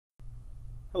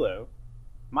Hello,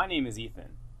 my name is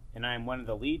Ethan, and I am one of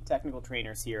the lead technical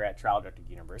trainers here at TrialDirector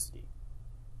University.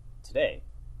 Today,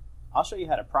 I'll show you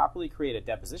how to properly create a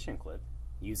deposition clip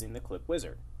using the Clip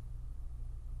Wizard.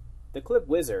 The Clip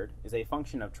Wizard is a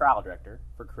function of TrialDirector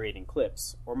for creating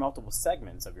clips or multiple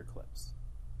segments of your clips.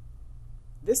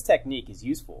 This technique is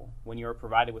useful when you are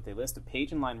provided with a list of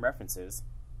page and line references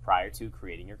prior to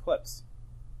creating your clips.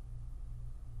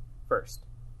 First,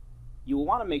 you will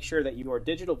want to make sure that your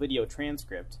Digital Video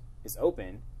Transcript is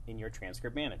open in your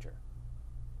Transcript Manager.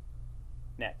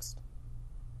 Next,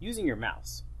 using your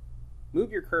mouse,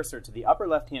 move your cursor to the upper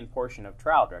left-hand portion of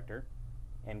TrialDirector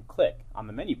and click on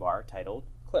the menu bar titled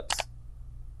Clips.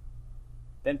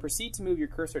 Then proceed to move your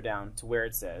cursor down to where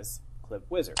it says Clip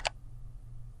Wizard.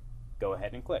 Go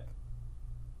ahead and click.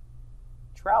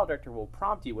 TrialDirector will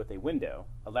prompt you with a window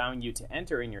allowing you to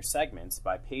enter in your segments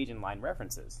by page and line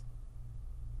references.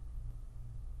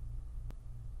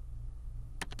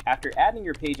 After adding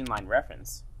your page and line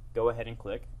reference, go ahead and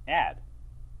click Add.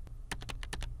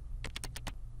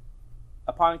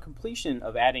 Upon completion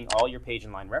of adding all your page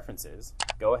and line references,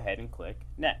 go ahead and click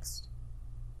Next.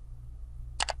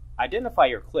 Identify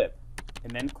your clip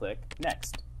and then click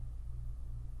Next.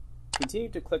 Continue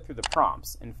to click through the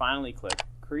prompts and finally click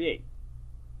Create.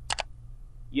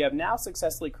 You have now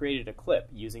successfully created a clip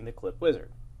using the Clip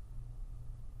Wizard.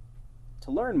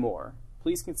 To learn more,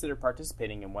 please consider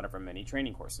participating in one of our many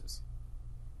training courses.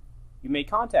 You may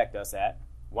contact us at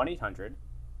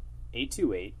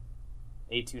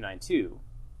 1-800-828-8292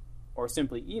 or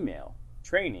simply email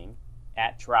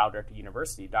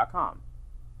training@trialdirectoruniversity.com.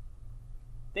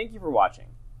 Thank you for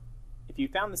watching. If you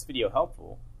found this video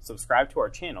helpful, subscribe to our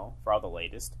channel for all the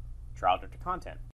latest TrialDirector content.